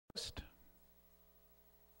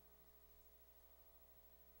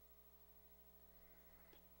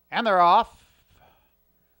And they're off.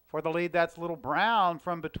 For the lead, that's Little Brown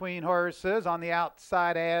from between horses. On the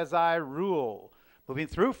outside, As I Rule. Moving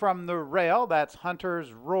through from the rail, that's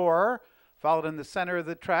Hunter's Roar. Followed in the center of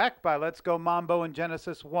the track by Let's Go Mambo and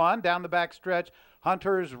Genesis 1. Down the back stretch,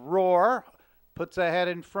 Hunter's Roar puts ahead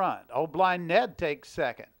in front. Old Blind Ned takes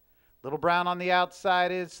second. Little Brown on the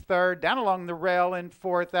outside is third. Down along the rail in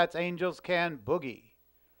fourth, that's Angels Can Boogie.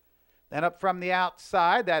 Then up from the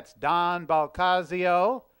outside, that's Don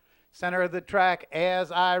Balcazio. Center of the track,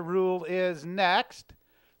 As I Rule is next.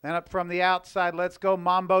 Then up from the outside, Let's Go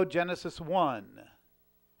Mambo, Genesis 1.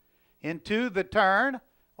 Into the turn,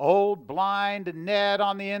 Old Blind Ned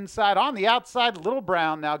on the inside. On the outside, Little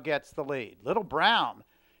Brown now gets the lead. Little Brown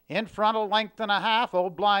in front, a length and a half.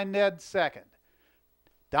 Old Blind Ned second.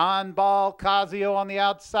 Don Balcazio on the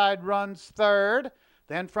outside runs third.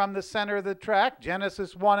 Then from the center of the track,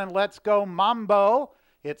 Genesis 1 and Let's Go Mambo.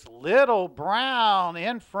 It's Little Brown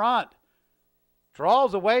in front.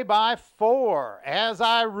 Draws away by 4. As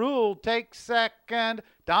I Rule takes second.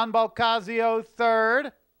 Don Balcazio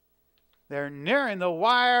third. They're nearing the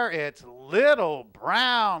wire. It's Little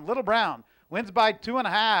Brown. Little Brown wins by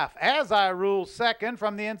 2.5. As I Rule second.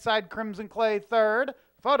 From the inside, Crimson Clay third.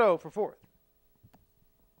 Photo for fourth.